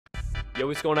Yo,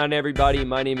 what's going on, everybody?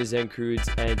 My name is Cruidz,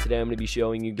 and today I'm going to be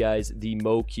showing you guys the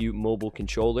MoCute mobile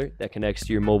controller that connects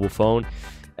to your mobile phone.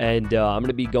 And I'm going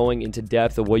to be going into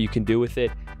depth of what you can do with it,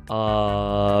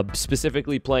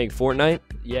 specifically playing Fortnite.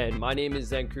 Yeah, and my name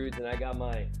is Cruidz, and I got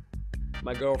my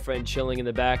girlfriend chilling in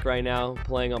the back right now,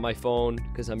 playing on my phone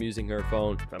because I'm using her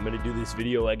phone. If I'm going to do this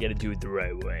video, I got to do it the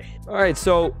right way. All right,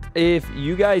 so if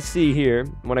you guys see here,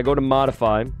 when I go to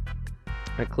modify,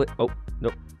 I click, oh,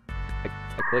 nope.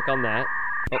 I click on that.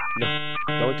 Oh, no.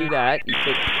 Don't do that. You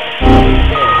click right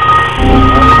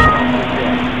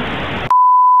there.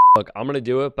 Look, I'm going to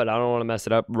do it, but I don't want to mess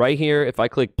it up. Right here, if I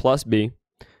click plus B,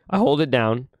 I hold it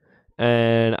down,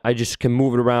 and I just can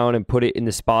move it around and put it in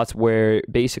the spots where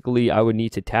basically I would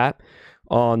need to tap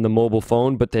on the mobile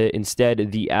phone, but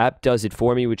instead the app does it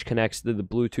for me, which connects to the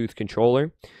Bluetooth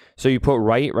controller. So you put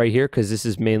right here, because this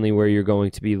is mainly where you're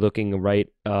going to be looking right,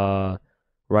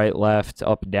 right, left,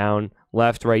 up, down.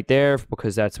 Left right there,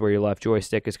 because that's where your left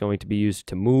joystick is going to be used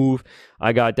to move.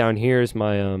 I got down here is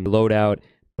my loadout.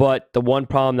 But the one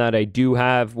problem that I do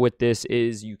have with this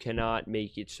is you cannot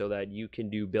make it so that you can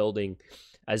do building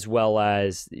as well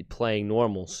as playing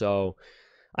normal. So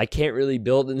I can't really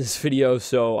build in this video,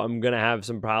 so I'm going to have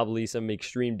probably some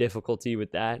extreme difficulty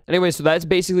with that. Anyway, so that's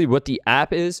basically what the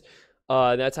app is.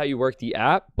 That's how you work the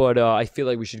app, but I feel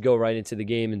like we should go right into the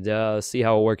game and see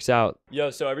how it works out. Yo,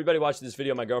 so everybody watching this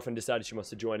video, my girlfriend decided she wants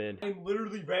to join in. I'm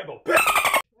literally Rambo.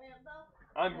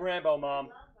 I'm Rambo, Mom.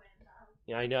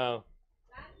 Yeah, I know.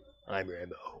 I'm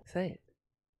Rambo. Say it.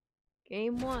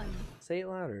 Game 1. Say it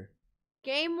louder.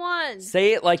 Game 1.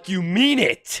 Say it like you mean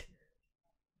it.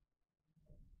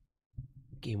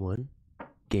 Game 1.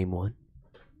 Game 1.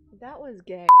 That was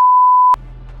gay.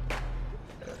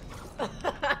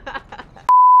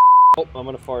 Oh, I'm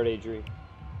gonna fart, Adri.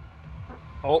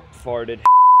 Oh, farted.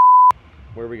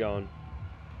 Where are we going?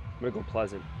 I'm gonna go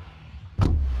Pleasant.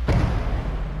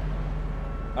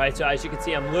 Alright, so as you can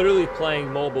see, I'm literally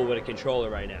playing mobile with a controller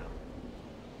right now.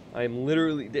 I'm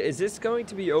literally... Is this going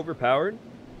to be overpowered?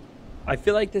 I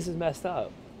feel like this is messed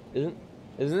up. Isn't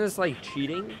this like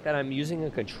cheating that I'm using a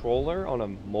controller on a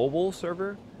mobile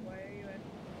server? Why are you in?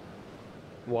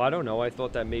 Well, I don't know. I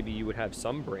thought that maybe you would have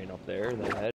some brain up there in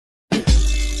that head.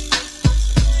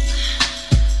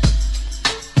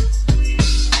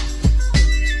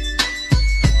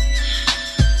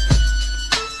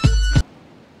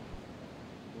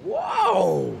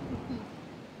 Whoa!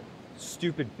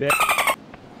 Stupid bitch.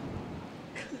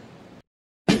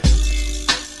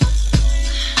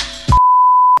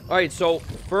 Alright, so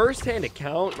first-hand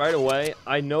account right away,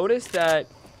 I noticed that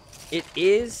it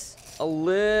is a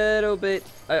little bit...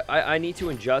 I need to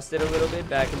adjust it a little bit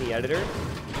back in the editor.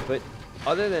 But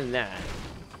other than that,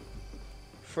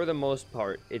 for the most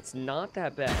part, it's not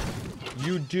that bad.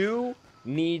 You do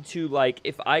need to, like,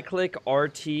 if I click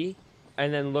RT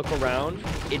and then look around,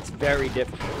 it's very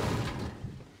difficult.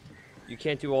 You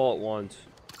can't do all at once.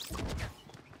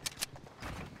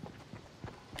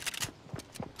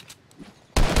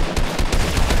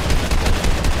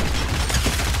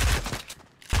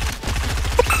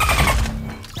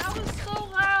 That was so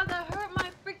loud, that hurt my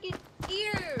freaking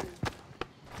ears.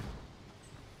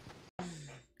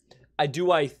 I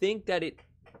think that it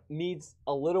needs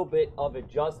a little bit of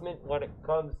adjustment when it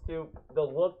comes to the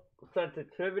look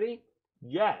sensitivity.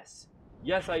 Yes.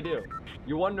 Yes, I do.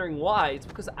 You're wondering why? It's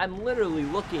because I'm literally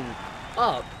looking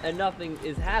up and nothing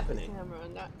is happening.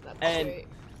 Camera, that's and great.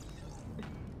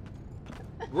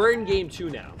 We're in game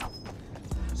 2 now.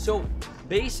 So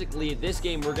basically, this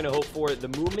game we're gonna hope for the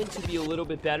movement to be a little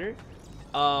bit better,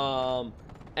 and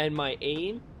my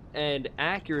aim and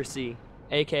accuracy,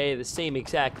 aka the same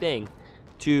exact thing,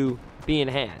 to be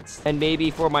enhanced, and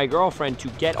maybe for my girlfriend to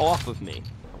get off of me.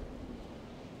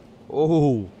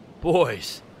 Oh,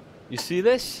 boys. You see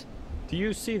this? Do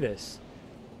you see this?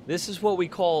 This is what we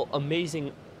call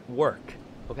amazing work,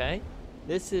 okay?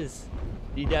 This is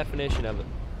the definition of it.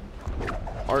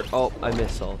 Oh, I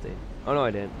missed Salty. Oh, no,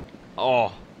 I didn't.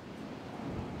 Oh.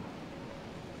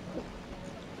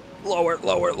 Lower,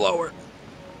 lower, lower.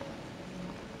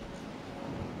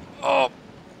 Oh.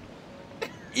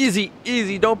 Easy,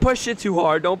 easy. Don't push it too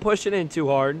hard. Don't push it in too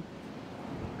hard.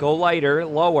 Go lighter,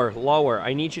 lower, lower.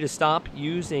 I need you to stop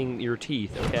using your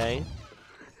teeth, okay?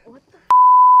 What the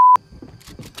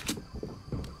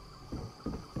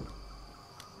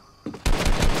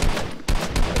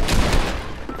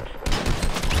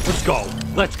Let's go.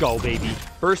 Let's go, baby.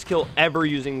 First kill ever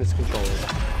using this controller.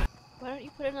 Why don't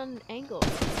you put it on an angle?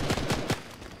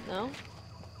 No?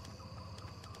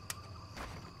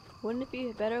 Wouldn't it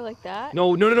be better like that?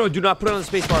 No, no, no, no. Do not put it on the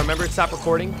spacebar. Remember, it stopped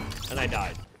recording, and I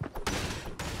died.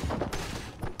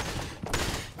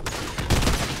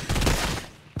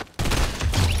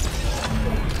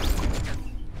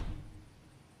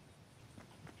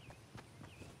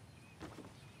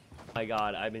 My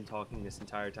God, I've been talking this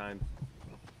entire time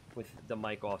with the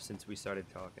mic off since we started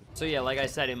talking. So yeah, like I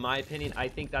said, in my opinion, I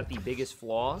think that the biggest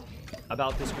flaw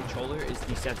about this controller is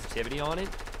the sensitivity on it.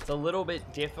 It's a little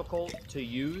bit difficult to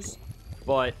use,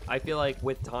 but I feel like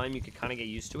with time you could kind of get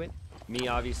used to it. Me,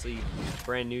 obviously,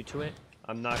 brand new to it.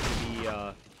 I'm not going to be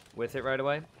with it right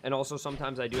away. And also,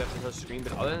 sometimes I do have to touch the screen,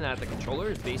 but other than that, the controller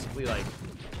is basically like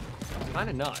kind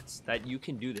of nuts that you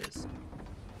can do this.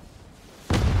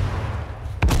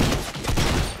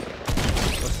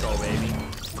 Let's go, baby.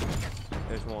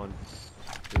 There's one.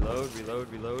 Reload,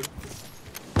 reload, reload.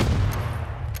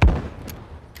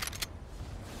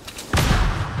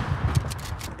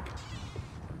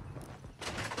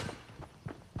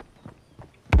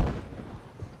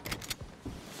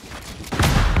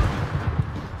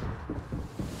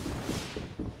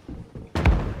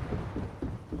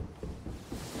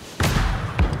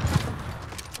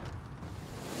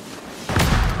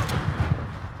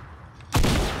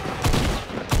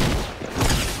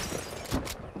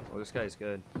 This guy's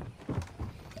good.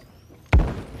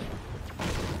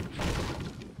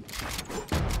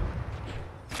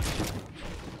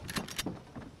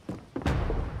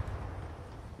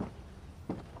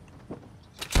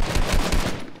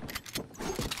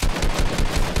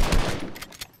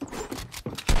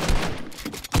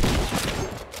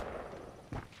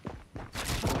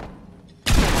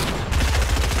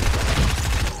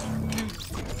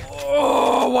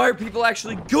 Oh, why are people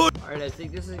actually good? All right, I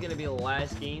think this is gonna be the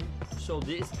last game. So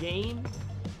this game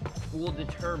will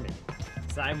determine,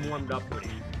 because I'm warmed up with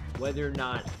it, whether or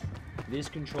not this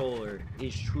controller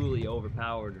is truly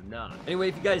overpowered or not. Anyway,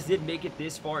 if you guys did make it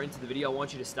this far into the video, I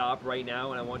want you to stop right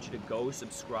now and I want you to go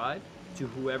subscribe to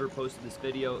whoever posted this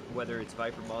video, whether it's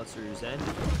ViperMonster or Zen.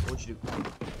 I want you to...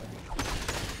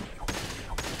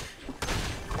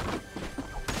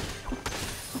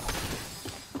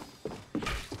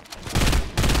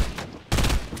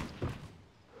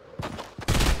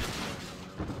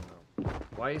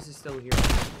 Why is it still here?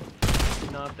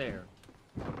 It's not there.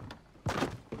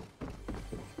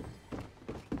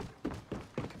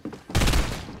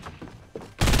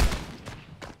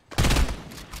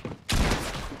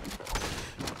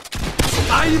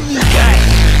 I am the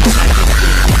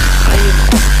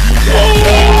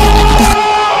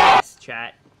Yes,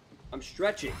 chat. I'm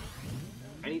stretching.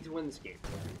 I need to win this game.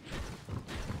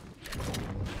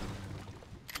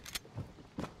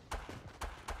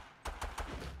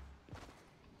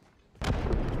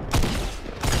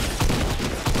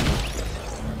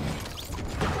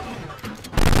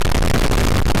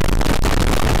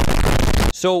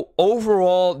 So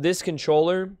overall, this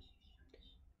controller,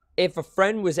 if a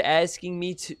friend was asking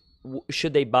me to,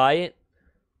 should they buy it,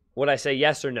 would I say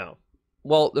yes or no?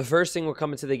 Well, the first thing would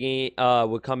come into the game,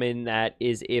 would come in that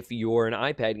is if you're an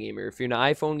iPad gamer. If you're an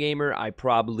iPhone gamer, I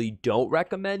probably don't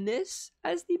recommend this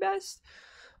as the best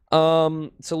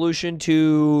solution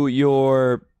to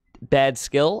your bad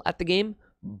skill at the game.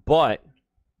 But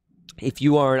if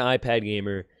you are an iPad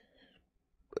gamer,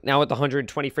 now with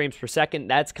 120 frames per second,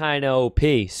 that's kind of OP.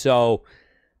 So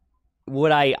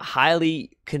would I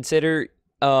highly consider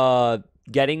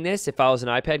getting this if I was an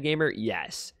iPad gamer?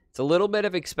 Yes. It's a little bit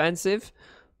of expensive,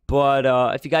 but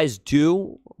if you guys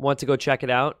do want to go check it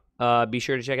out, be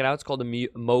sure to check it out. It's called the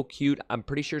MoCute. I'm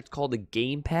pretty sure it's called the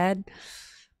Gamepad.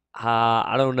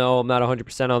 I don't know. I'm not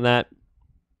 100% on that.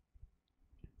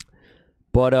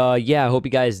 But yeah, I hope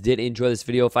you guys did enjoy this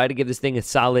video. If I had to give this thing a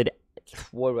solid,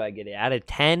 what would I get it out of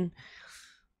 10?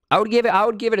 I would give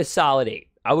it a solid 8.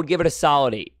 I would give it a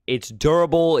solid 8. It's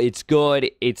durable, it's good,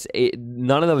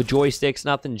 none of the joysticks,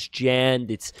 nothing's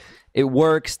jammed, it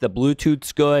works, the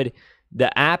Bluetooth's good,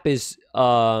 the app is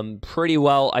pretty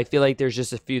well. I feel like there's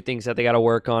just a few things that they got to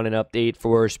work on and update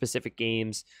for specific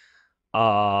games.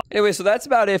 Anyway, so that's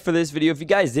about it for this video. If you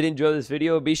guys did enjoy this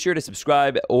video, be sure to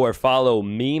subscribe or follow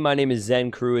me. My name is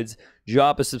Zen Cruidz.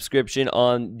 Drop a subscription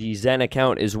on the Zen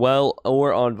account as well,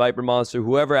 or on ViperMonster.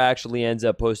 Whoever actually ends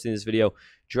up posting this video,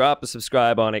 drop a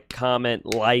subscribe on it, comment,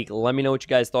 like, let me know what you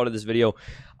guys thought of this video.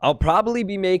 I'll probably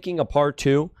be making a part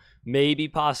 2, maybe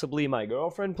possibly my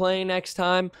girlfriend playing next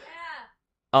time.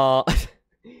 Yeah.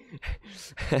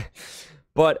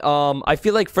 But I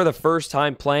feel like for the first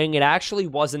time playing, it actually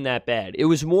wasn't that bad. It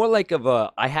was more like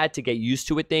I had to get used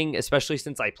to it thing, especially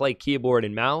since I play keyboard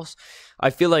and mouse. I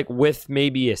feel like with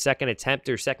maybe a second attempt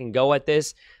or second go at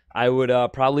this, I would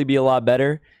probably be a lot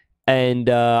better. And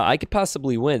I could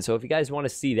possibly win. So if you guys want to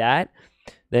see that,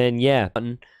 then yeah.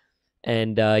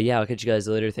 And yeah, I'll catch you guys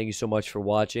later. Thank you so much for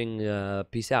watching.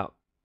 Peace out.